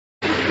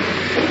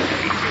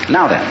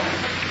Now then,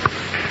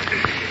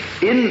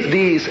 in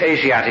these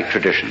Asiatic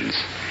traditions,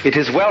 it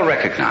is well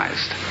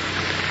recognized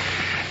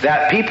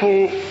that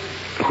people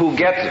who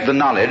get the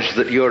knowledge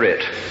that you're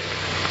it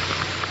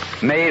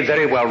may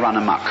very well run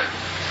amok.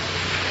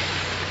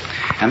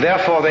 And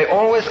therefore they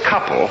always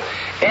couple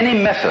any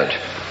method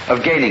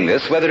of gaining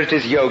this, whether it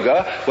is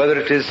yoga, whether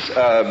it is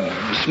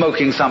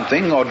smoking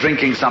something or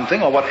drinking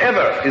something or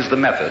whatever is the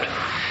method,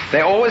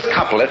 they always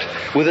couple it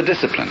with a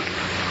discipline.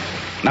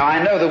 Now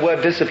I know the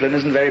word discipline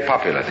isn't very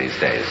popular these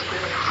days,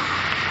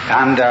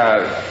 and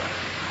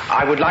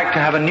I would like to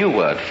have a new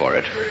word for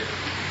it,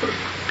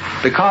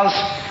 because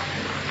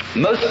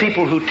most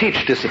people who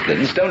teach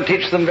disciplines don't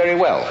teach them very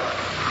well.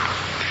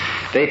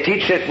 They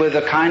teach it with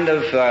a kind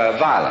of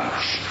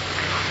violence,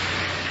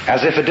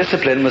 as if a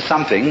discipline was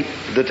something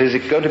that is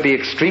going to be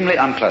extremely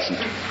unpleasant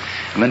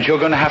and that you're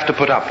going to have to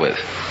put up with.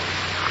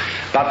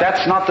 But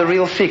that's not the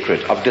real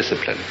secret of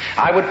discipline.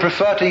 I would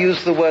prefer to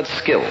use the word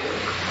skill.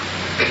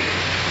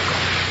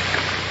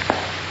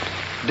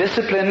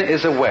 Discipline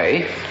is a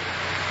way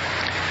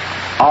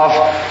of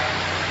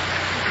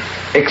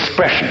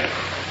expression.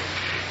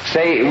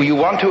 Say you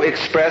want to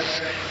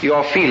express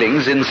your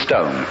feelings in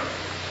stone.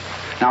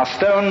 Now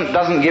stone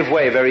doesn't give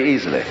way very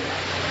easily.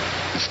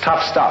 It's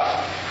tough stuff.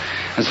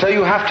 And so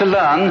you have to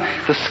learn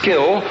the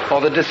skill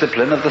or the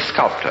discipline of the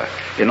sculptor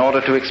in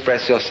order to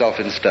express yourself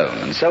in stone.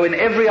 And so in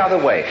every other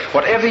way,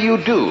 whatever you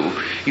do,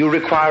 you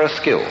require a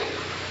skill.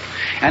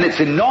 And it's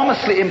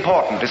enormously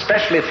important,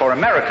 especially for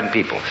American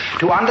people,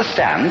 to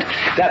understand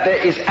that there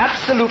is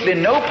absolutely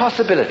no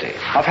possibility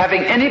of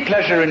having any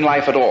pleasure in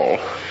life at all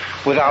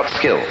without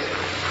skill.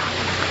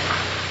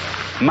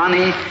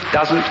 Money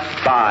doesn't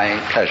buy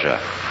pleasure.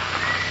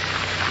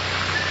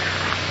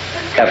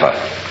 Ever.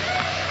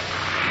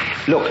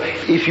 Look,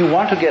 if you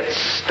want to get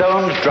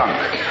stoned drunk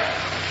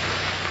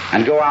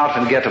and go out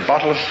and get a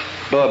bottle of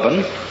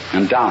bourbon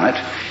and down it,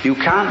 you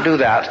can't do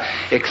that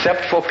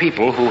except for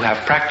people who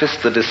have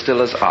practiced the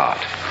distiller's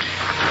art.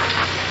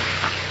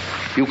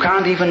 You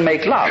can't even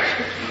make love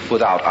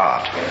without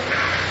art.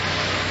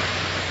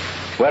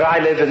 Where I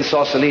live in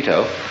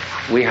Sausalito,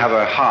 we have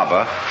a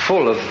harbor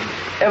full of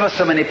ever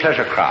so many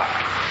pleasure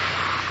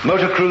craft.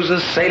 Motor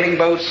cruisers, sailing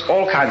boats,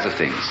 all kinds of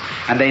things.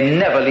 And they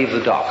never leave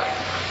the dock.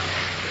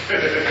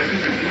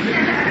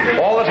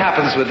 All that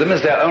happens with them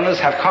is their owners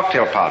have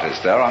cocktail parties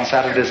there on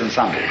Saturdays and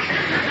Sundays,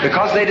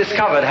 because they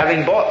discovered,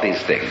 having bought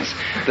these things,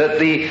 that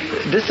the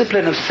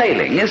discipline of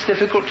sailing is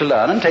difficult to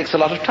learn and takes a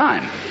lot of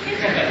time.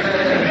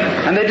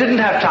 And they didn't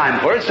have time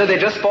for it, so they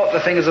just bought the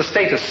thing as a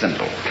status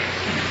symbol.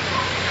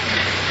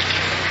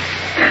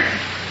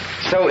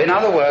 So in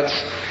other words,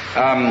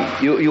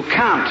 you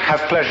can't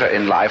have pleasure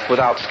in life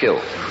without skill.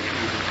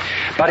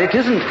 But it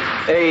isn't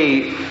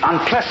an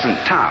unpleasant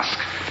task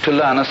to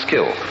learn a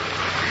skill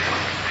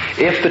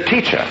if the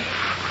teacher,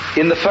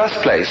 in the first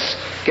place,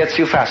 gets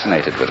you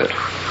fascinated with it.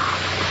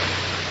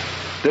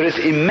 There is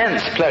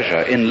immense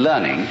pleasure in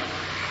learning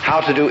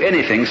how to do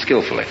anything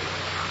skillfully.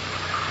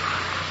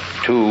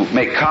 To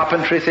make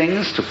carpentry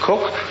things, to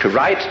cook, to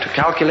write, to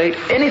calculate,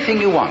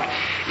 anything you want.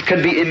 It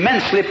can be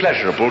immensely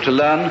pleasurable to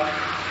learn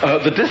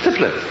the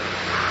discipline.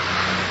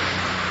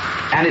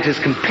 And it is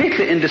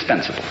completely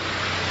indispensable.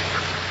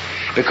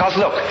 Because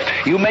look,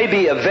 you may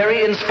be a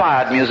very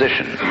inspired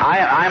musician.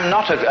 I'm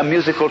not a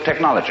musical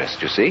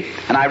technologist, you see,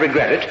 and I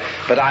regret it,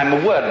 but I'm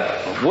a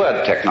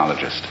word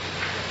technologist.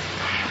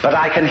 But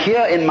I can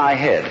hear in my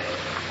head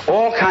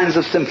all kinds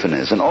of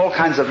symphonies and all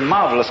kinds of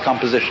marvelous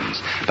compositions,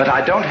 but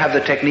I don't have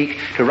the technique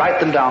to write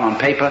them down on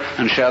paper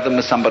and share them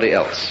with somebody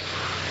else.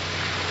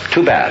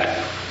 Too bad.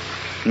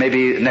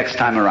 Maybe next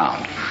time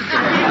around.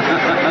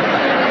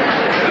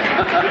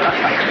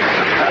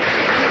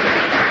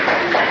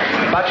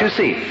 But you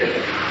see,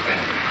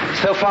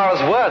 so far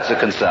as words are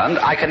concerned,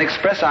 I can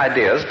express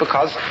ideas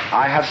because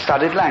I have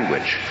studied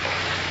language.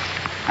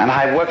 And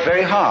I work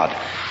very hard.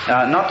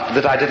 Not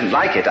that I didn't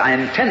like it, I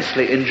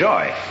intensely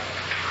enjoy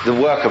the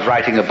work of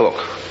writing a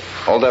book,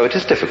 although it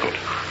is difficult.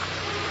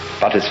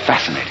 But it's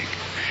fascinating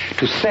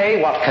to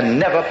say what can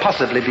never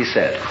possibly be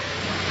said.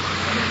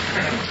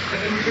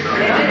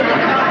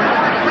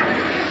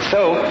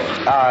 So,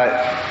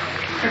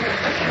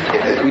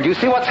 do you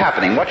see what's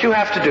happening? What you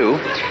have to do,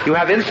 you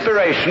have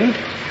inspiration,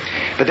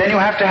 but then you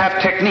have to have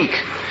technique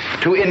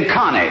to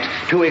incarnate,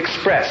 to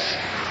express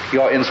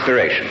your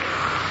inspiration.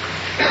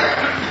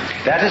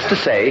 That is to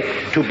say,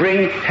 to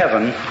bring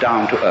heaven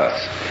down to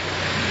earth.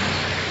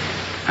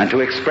 And to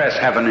express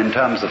heaven in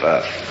terms of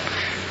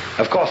earth.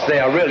 Of course, they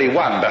are really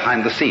one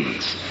behind the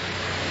scenes.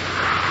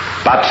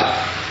 But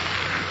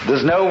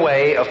there's no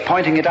way of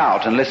pointing it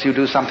out unless you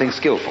do something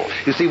skillful.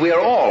 You see, we are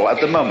all, at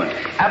the moment,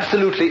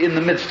 absolutely in the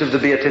midst of the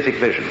beatific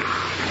vision.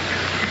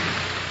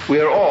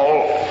 We are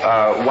all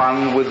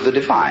one with the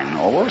divine,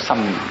 or some,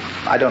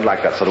 I don't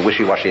like that sort of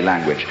wishy-washy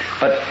language,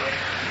 but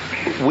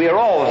we are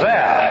all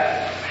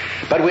there.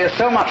 But we are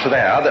so much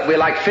there that we're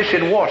like fish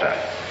in water.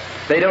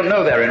 They don't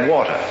know they're in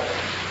water.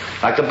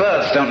 Like the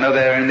birds don't know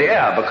they're in the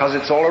air because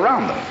it's all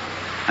around them.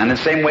 And in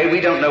the same way,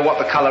 we don't know what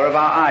the color of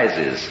our eyes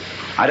is.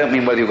 I don't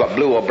mean whether you've got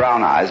blue or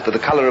brown eyes, but the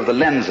color of the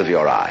lens of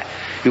your eye.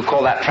 You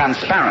call that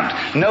transparent.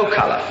 No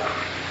color.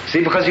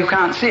 See, because you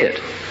can't see it.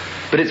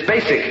 But it's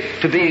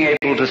basic to being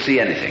able to see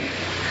anything.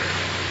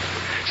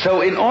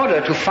 So in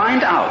order to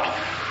find out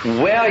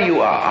where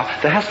you are,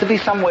 there has to be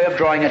some way of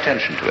drawing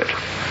attention to it.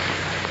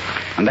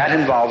 And that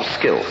involves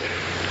skill.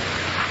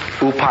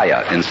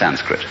 Upaya in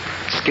Sanskrit.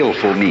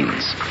 Skillful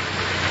means.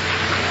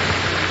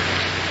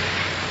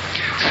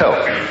 So,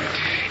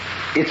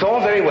 it's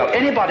all very well.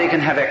 Anybody can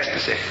have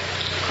ecstasy.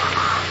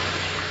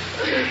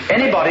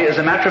 Anybody, as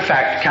a matter of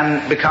fact,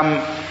 can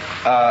become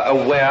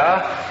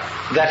aware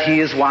that he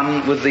is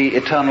one with the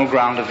eternal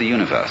ground of the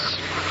universe.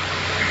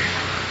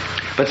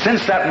 But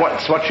since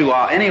that's what you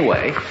are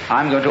anyway,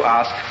 I'm going to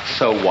ask,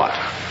 so what?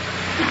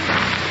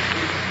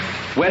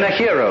 When a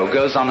hero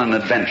goes on an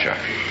adventure,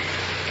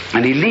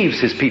 and he leaves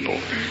his people,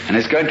 and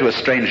is going to a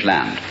strange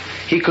land,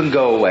 he can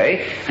go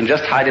away and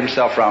just hide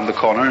himself round the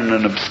corner in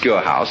an obscure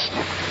house,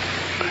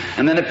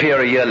 and then appear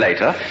a year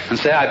later and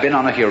say, I've been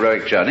on a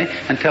heroic journey,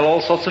 and tell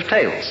all sorts of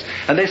tales.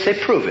 And they say,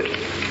 prove it.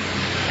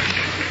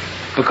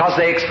 Because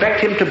they expect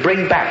him to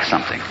bring back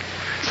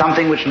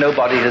something which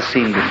nobody has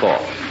seen before.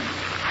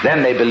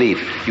 Then they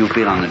believe you've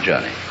been on a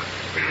journey.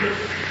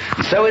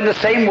 And so in the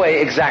same way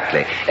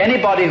exactly,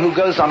 anybody who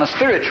goes on a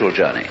spiritual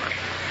journey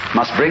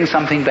must bring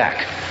something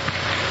back.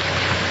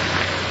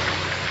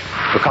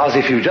 Because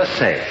if you just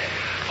say,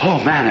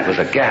 oh man, it was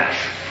a gas.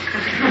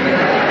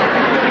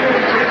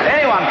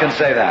 Anyone can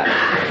say that.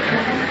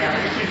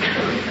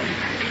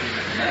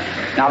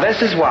 Now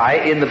this is why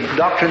in the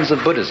doctrines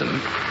of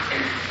Buddhism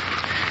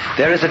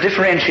there is a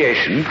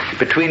differentiation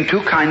between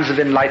two kinds of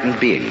enlightened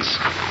beings.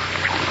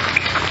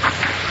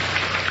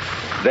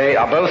 They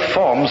are both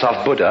forms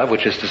of Buddha,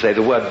 which is to say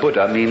the word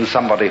Buddha means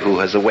somebody who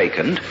has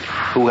awakened,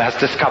 who has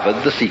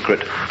discovered the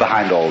secret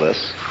behind all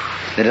this.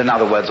 That in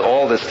other words,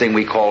 all this thing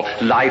we call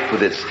life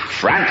with its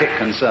frantic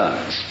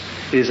concerns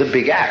is a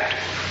big act,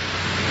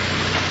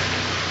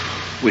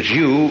 which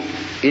you,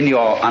 in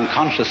your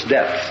unconscious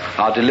depth,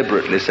 are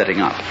deliberately setting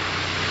up.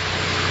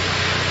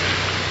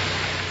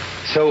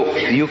 So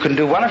you can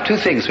do one of two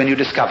things when you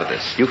discover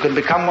this. You can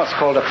become what's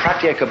called a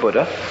Pratyeka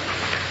Buddha.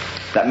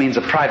 That means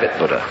a private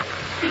Buddha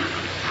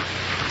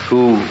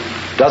who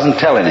doesn't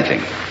tell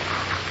anything.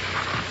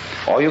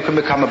 Or you can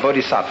become a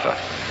Bodhisattva.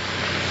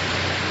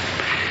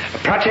 A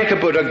Pratyeka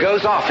Buddha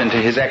goes off into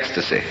his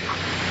ecstasy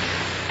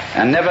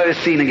and never is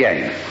seen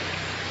again.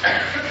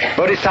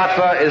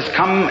 Bodhisattva is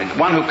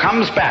one who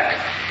comes back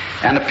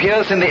and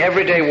appears in the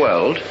everyday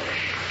world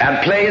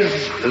and plays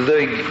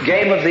the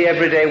game of the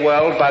everyday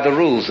world by the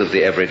rules of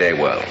the everyday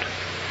world.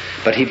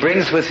 But he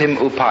brings with him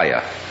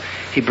upaya.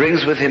 He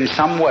brings with him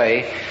some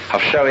way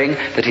of showing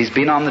that he's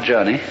been on the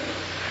journey,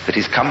 that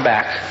he's come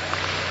back,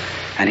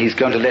 and he's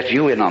going to let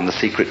you in on the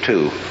secret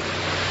too.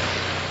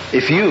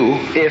 If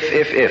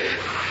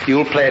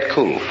you'll play it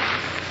cool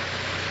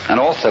and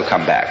also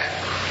come back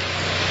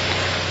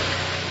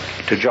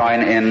to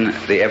join in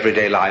the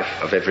everyday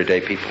life of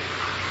everyday people.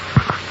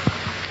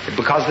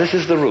 Because this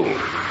is the rule.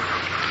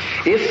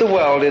 If the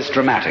world is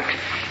dramatic,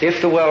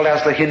 if the world,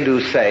 as the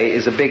Hindus say,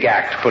 is a big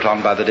act put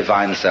on by the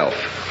divine self,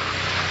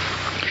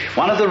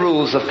 one of the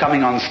rules of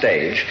coming on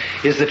stage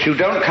is that you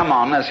don't come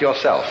on as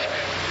yourself.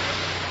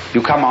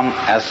 You come on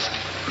as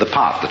the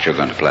part that you're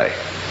going to play.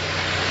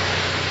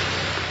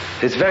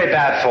 It's very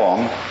bad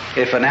form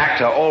if an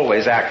actor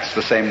always acts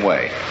the same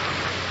way.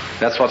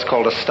 That's what's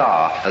called a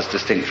star, as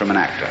distinct from an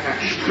actor.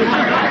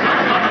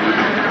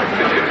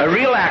 A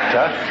real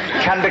actor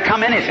can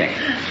become anything.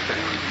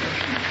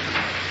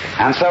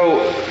 And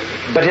so,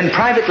 but in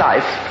private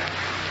life,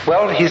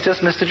 well, he's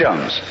just Mr.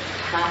 Jones.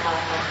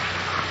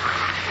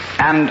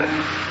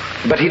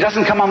 But he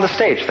doesn't come on the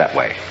stage that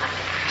way.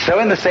 So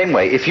in the same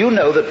way, if you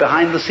know that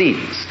behind the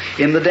scenes,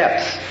 in the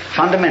depths,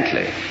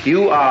 fundamentally,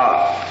 you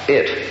are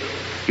it,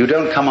 you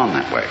don't come on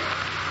that way.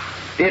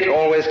 It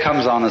always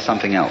comes on as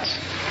something else.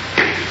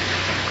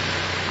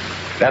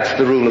 That's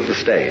the rule of the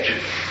stage.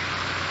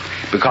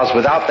 Because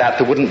without that,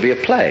 there wouldn't be a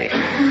play.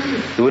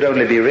 There would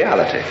only be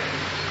reality.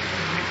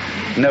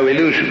 No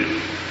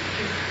illusion.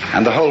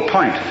 And the whole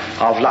point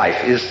of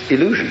life is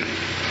illusion.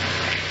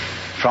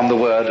 From the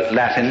word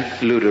Latin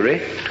ludere,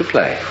 to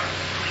play.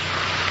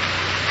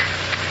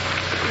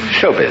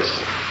 Showbiz.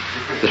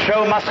 The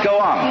show must go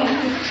on,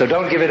 so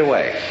don't give it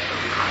away.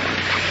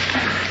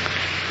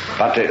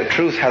 But the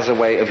truth has a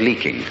way of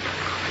leaking.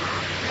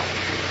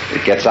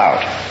 It gets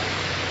out.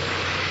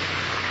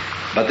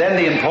 But then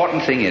the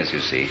important thing is, you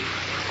see,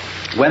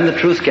 when the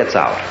truth gets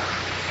out,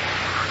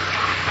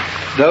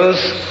 those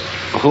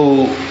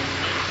who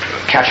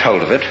catch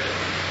hold of it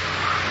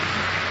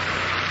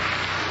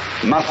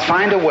must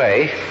find a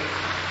way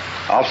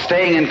of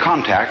staying in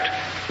contact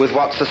with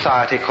what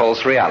society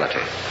calls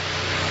reality.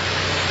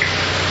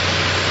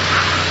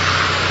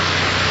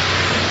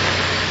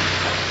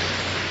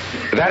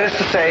 That is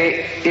to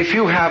say, if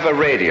you have a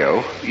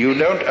radio, you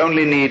don't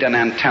only need an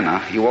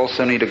antenna, you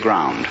also need a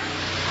ground.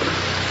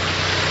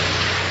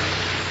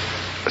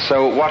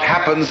 So what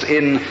happens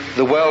in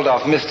the world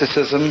of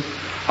mysticism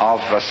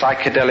of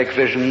psychedelic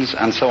visions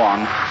and so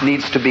on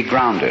needs to be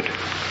grounded.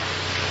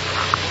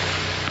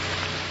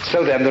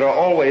 So then there are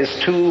always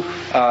two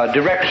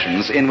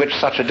directions in which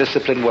such a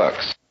discipline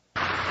works.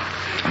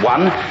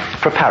 One,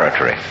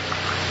 preparatory.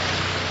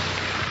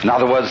 In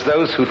other words,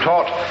 those who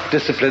taught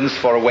disciplines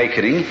for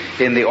awakening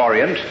in the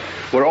Orient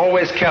were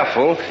always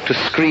careful to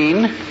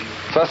screen,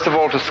 first of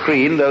all to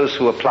screen those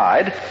who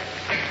applied,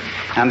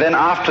 and then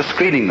after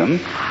screening them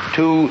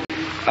to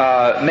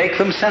make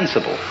them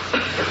sensible,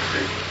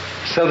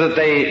 so that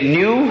they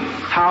knew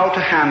how to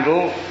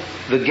handle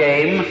the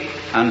game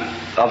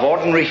of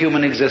ordinary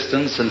human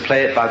existence and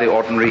play it by the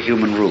ordinary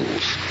human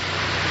rules.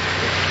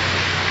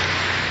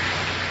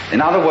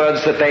 In other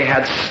words, that they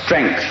had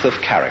strength of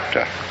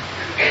character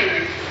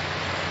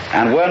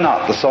and were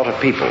not the sort of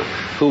people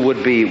who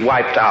would be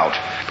wiped out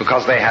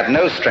because they had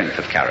no strength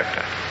of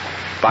character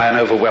by an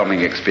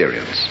overwhelming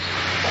experience.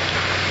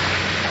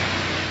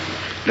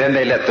 Then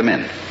they let them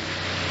in.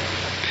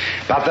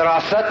 But there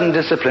are certain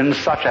disciplines,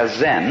 such as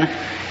Zen,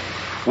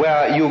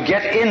 where you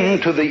get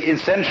into the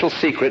essential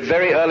secret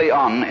very early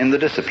on in the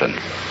discipline.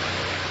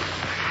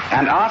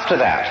 And after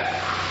that,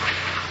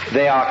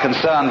 they are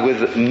concerned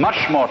with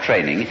much more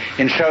training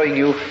in showing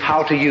you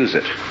how to use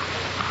it,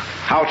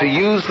 how to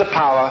use the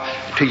power,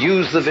 to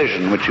use the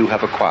vision which you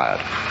have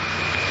acquired.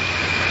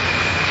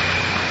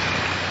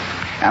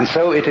 And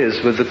so it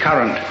is with the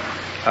current,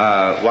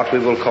 what we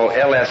will call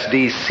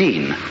LSD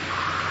scene,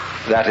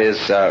 that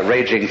is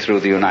raging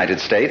through the United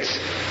States.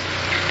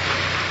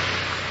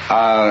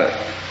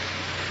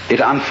 It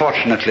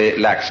unfortunately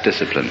lacks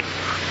discipline.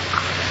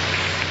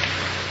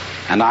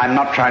 And I'm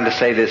not trying to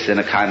say this in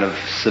a kind of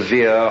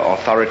severe,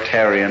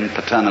 authoritarian,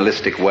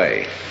 paternalistic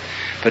way,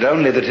 but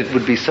only that it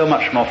would be so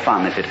much more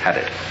fun if it had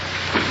it.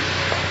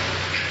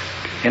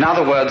 In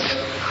other words,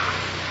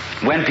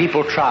 when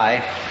people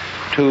try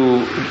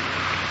to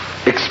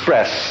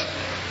express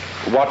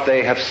what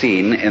they have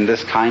seen in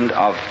this kind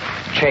of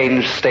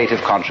changed state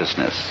of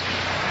consciousness,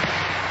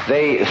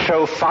 they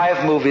show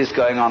 5 movies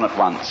going on at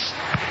once,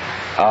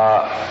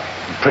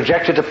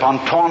 projected upon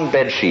torn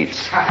bed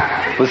sheets,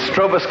 with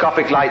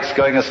stroboscopic lights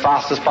going as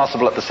fast as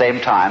possible at the same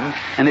time,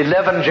 and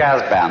 11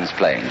 jazz bands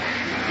playing.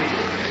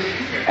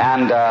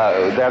 And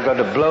they're going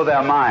to blow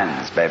their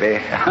minds, baby.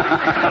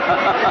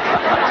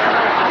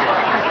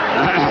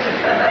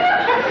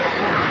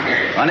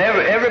 And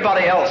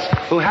everybody else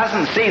who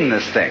hasn't seen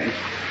this thing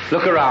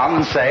look around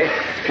and say,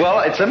 well,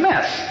 it's a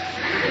mess.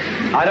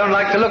 I don't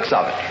like the looks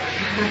of it.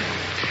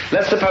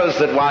 Let's suppose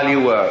that while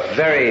you were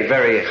very,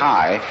 very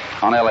high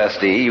on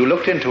LSD, you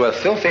looked into a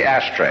filthy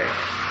ashtray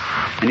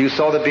and you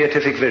saw the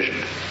beatific vision,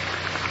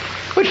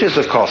 which is,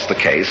 of course, the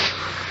case,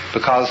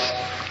 because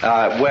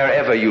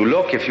wherever you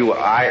look, if your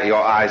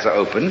eyes are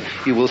open,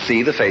 you will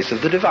see the face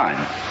of the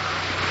divine.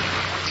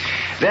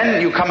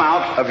 Then you come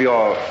out of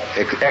your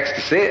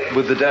ecstasy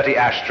with the dirty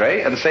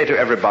ashtray and say to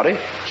everybody,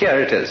 here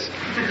it is.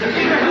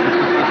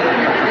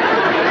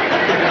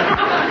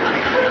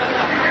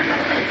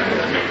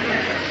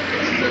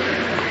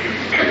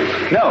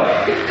 No,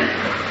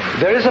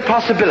 there is a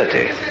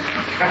possibility.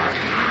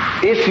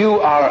 If you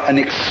are an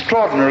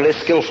extraordinarily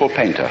skillful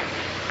painter,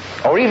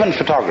 or even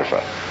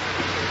photographer,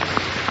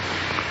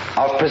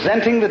 of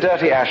presenting the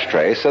dirty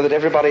ashtray so that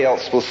everybody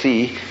else will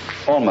see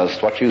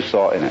almost what you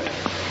saw in it.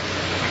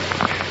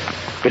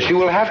 But you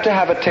will have to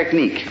have a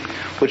technique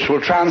which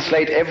will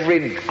translate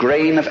every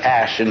grain of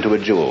ash into a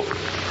jewel,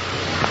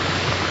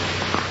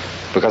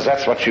 because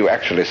that's what you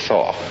actually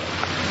saw.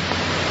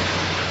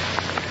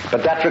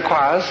 But that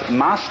requires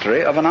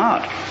mastery of an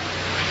art.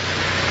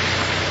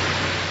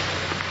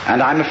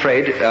 And I'm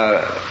afraid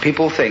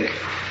people think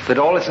that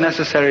all it's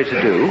necessary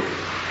to do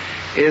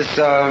is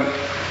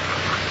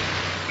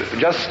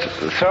just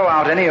throw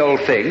out any old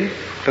thing,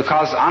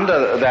 because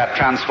under that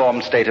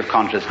transformed state of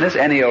consciousness,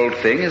 any old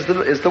thing is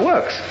the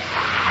works.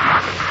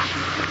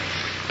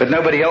 But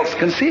nobody else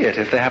can see it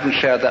if they haven't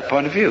shared that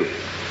point of view.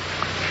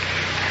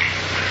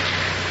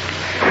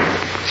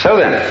 So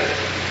then,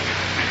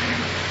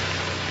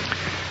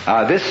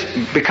 this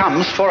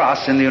becomes, for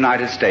us in the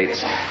United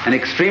States, an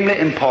extremely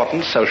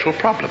important social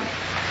problem.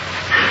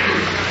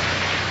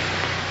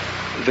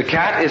 The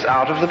cat is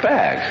out of the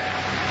bag.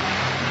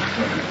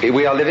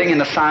 We are living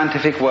in a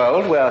scientific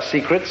world where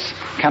secrets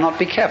cannot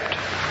be kept.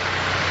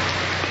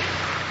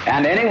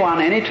 And anyone,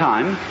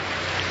 anytime,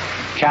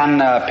 can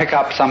pick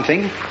up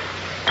something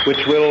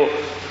which will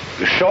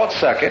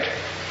short-circuit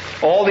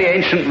all the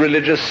ancient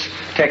religious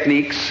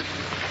techniques,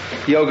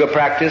 yoga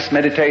practice,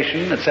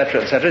 meditation,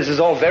 etc., etc. This is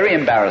all very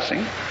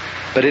embarrassing,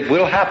 but it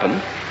will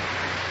happen.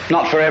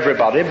 Not for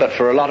everybody, but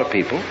for a lot of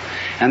people.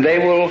 And they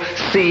will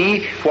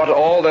see what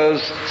all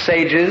those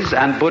sages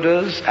and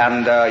Buddhas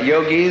and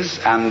yogis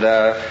and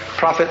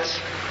prophets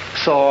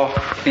saw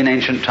in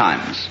ancient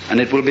times. And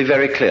it will be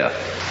very clear.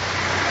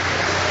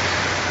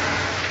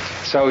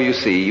 So you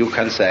see, you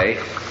can say,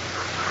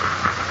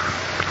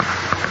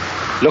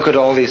 look at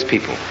all these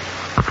people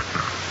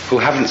who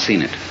haven't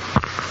seen it.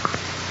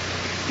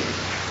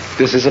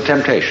 This is a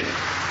temptation.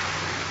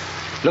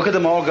 Look at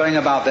them all going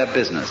about their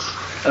business,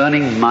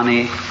 earning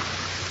money,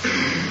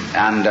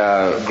 and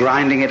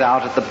grinding it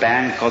out at the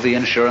bank or the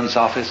insurance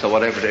office or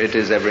whatever it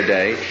is every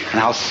day, and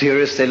how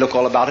serious they look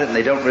all about it, and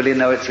they don't really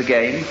know it's a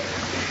game.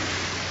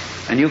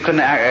 And you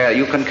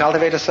can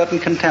cultivate a certain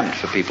contempt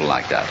for people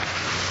like that.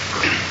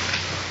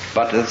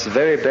 But it's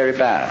very, very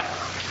bad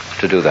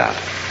to do that.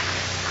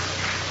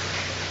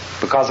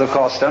 Because, of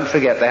course, don't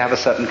forget, they have a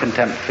certain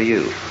contempt for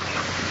you.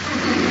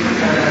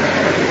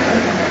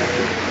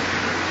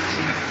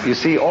 You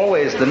see,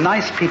 always the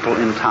nice people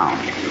in town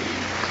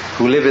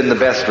who live in the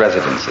best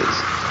residences,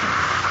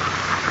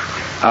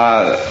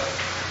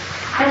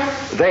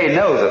 they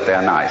know that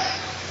they're nice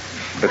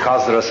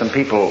because there are some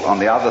people on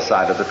the other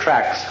side of the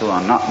tracks who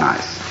are not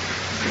nice.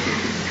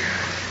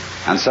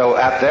 And so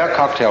at their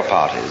cocktail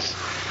parties,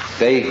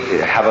 they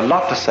have a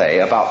lot to say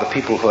about the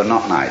people who are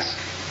not nice,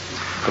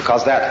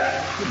 because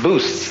that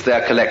boosts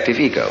their collective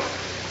ego.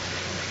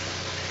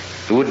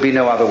 There would be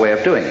no other way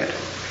of doing it.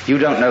 You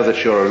don't know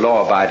that you're a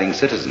law-abiding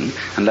citizen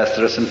unless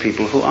there are some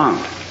people who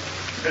aren't.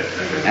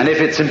 And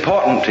if it's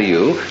important to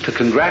you to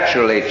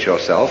congratulate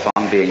yourself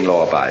on being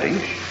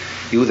law-abiding,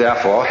 you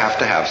therefore have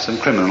to have some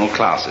criminal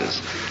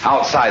classes,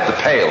 outside the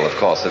pale, of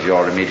course, of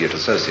your immediate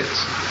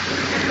associates.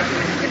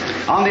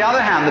 On the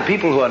other hand, the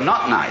people who are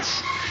not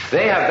nice,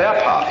 they have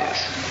their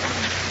parties.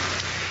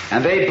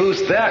 And they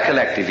boost their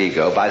collective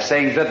ego by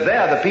saying that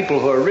they're the people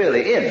who are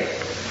really in.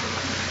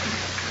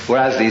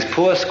 Whereas these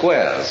poor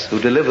squares who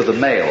deliver the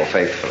mail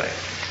faithfully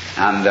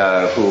and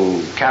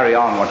who carry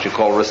on what you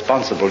call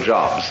responsible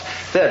jobs,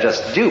 they're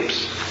just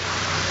dupes.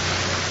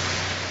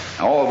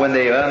 Or when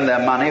they earn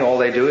their money, all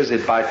they do is they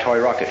buy toy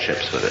rocket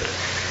ships with it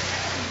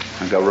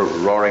and go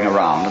roaring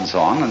around and so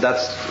on, and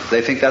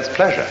they think that's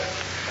pleasure.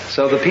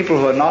 So the people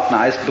who are not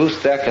nice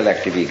boost their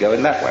collective ego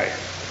in that way.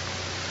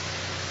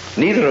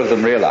 Neither of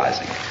them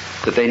realizing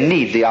that they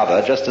need the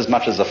other just as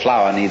much as a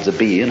flower needs a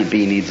bee and a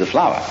bee needs a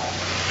flower.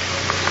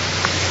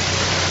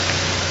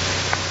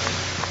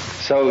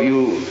 So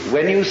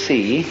when you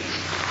see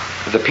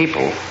the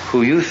people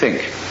who you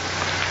think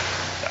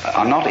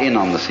are not in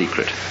on the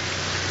secret,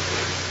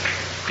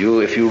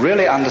 if you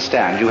really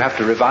understand, you have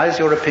to revise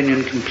your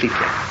opinion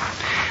completely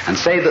and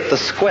say that the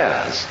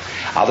squares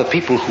are the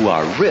people who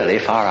are really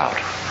far out,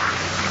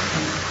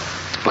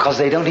 because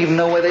they don't even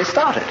know where they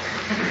started.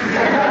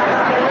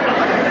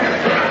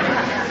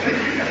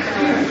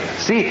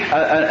 See,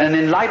 an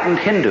enlightened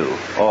Hindu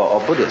or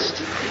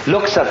Buddhist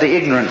looks at the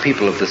ignorant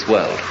people of this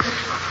world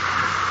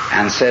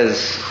and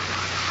says,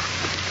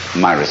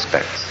 my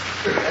respects.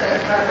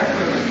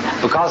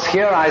 Because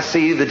here I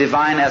see the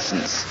divine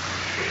essence,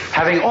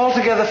 having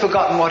altogether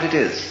forgotten what it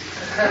is,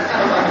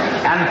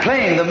 and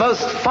playing the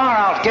most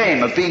far-out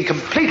game of being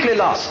completely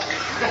lost.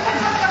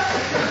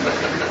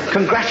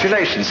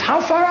 Congratulations.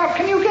 How far out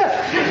can you get?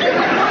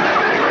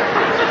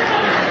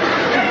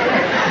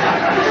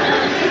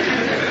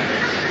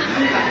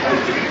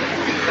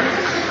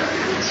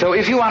 So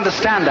if you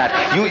understand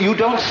that, you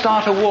don't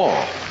start a war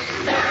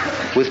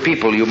with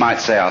people you might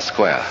say are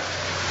square.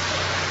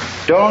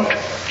 Don't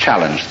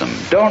challenge them.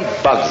 Don't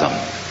bug them.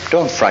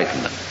 Don't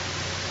frighten them.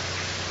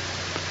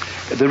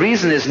 The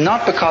reason is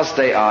not because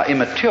they are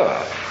immature,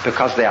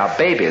 because they are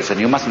babies, and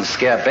you mustn't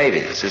scare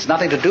babies. It's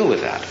nothing to do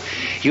with that.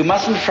 You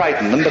mustn't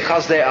frighten them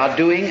because they are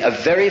doing a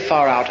very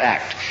far-out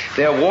act.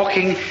 They're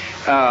walking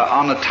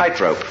on a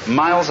tightrope,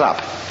 miles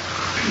up.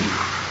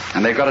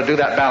 And they've got to do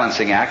that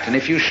balancing act, and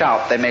if you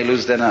shout, they may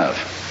lose their nerve.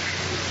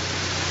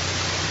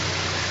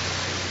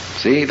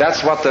 See,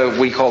 that's what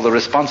we call the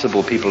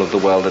responsible people of the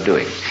world are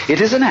doing.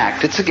 It is an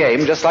act, it's a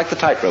game, just like the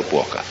tightrope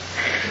walker.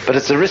 But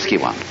it's a risky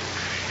one.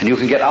 And you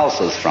can get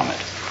ulcers from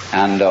it,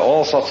 and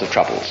all sorts of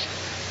troubles.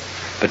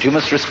 But you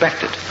must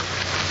respect it.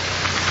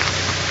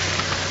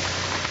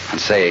 And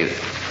say,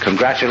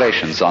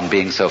 congratulations on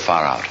being so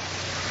far out.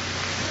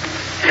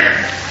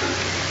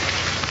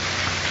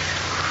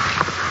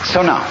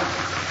 So now,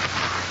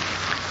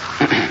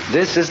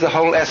 this is the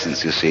whole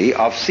essence, you see,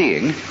 of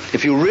seeing,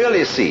 if you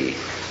really see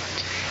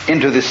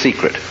into this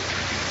secret,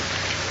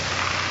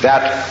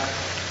 that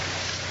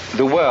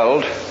the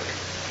world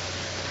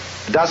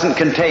doesn't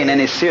contain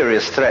any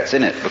serious threats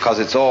in it, because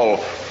it's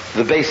all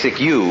the basic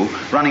you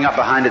running up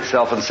behind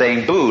itself and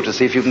saying boo to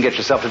see if you can get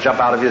yourself to jump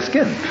out of your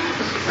skin.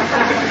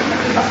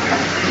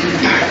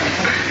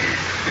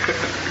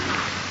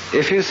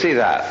 If you see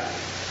that,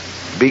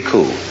 be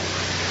cool.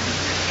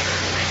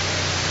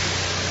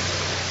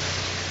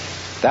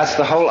 That's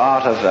the whole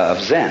art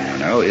of Zen, you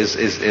know,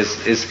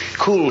 is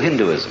cool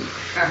Hinduism.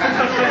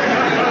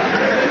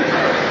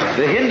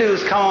 The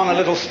Hindus come on a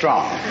little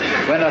strong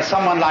when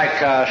someone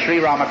like Sri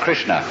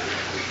Ramakrishna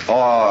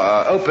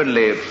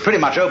pretty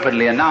much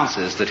openly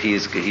announces that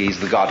he's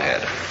the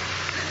Godhead.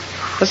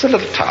 That's a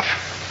little tough.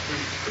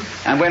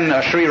 And when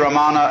Sri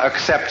Ramana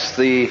accepts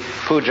the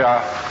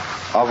puja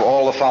of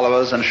all the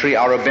followers and Sri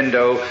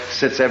Aurobindo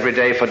sits every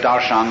day for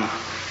darshan,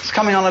 it's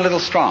coming on a little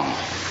strong.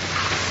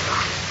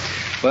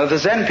 Well, the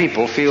Zen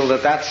people feel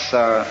that that's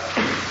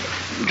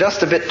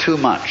just a bit too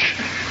much.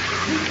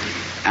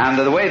 And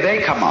the way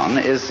they come on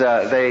is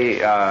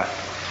they're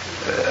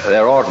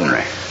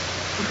ordinary.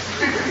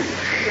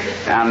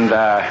 And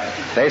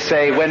they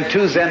say when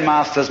two Zen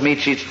masters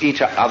meet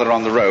each other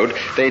on the road,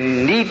 they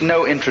need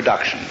no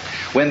introduction.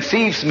 When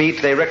thieves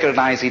meet, they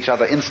recognize each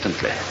other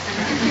instantly.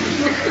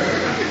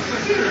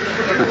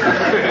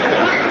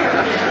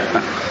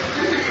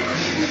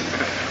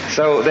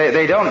 So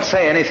they don't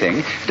say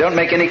anything, don't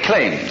make any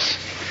claims.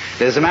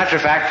 As a matter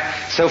of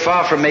fact, so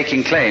far from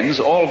making claims,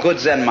 all good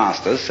Zen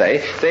masters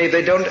say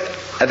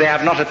they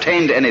have not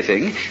attained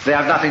anything, they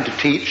have nothing to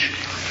teach,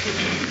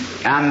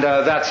 and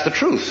that's the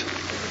truth.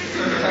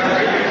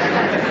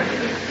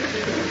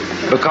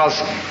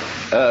 Because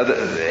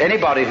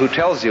anybody who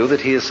tells you that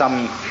he is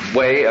some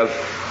way of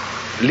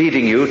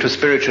leading you to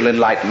spiritual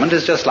enlightenment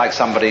is just like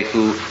somebody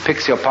who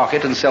picks your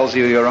pocket and sells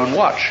you your own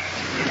watch.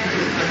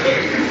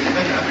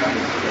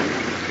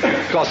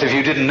 Of course, if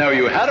you didn't know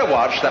you had a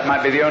watch, that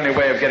might be the only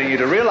way of getting you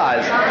to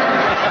realize.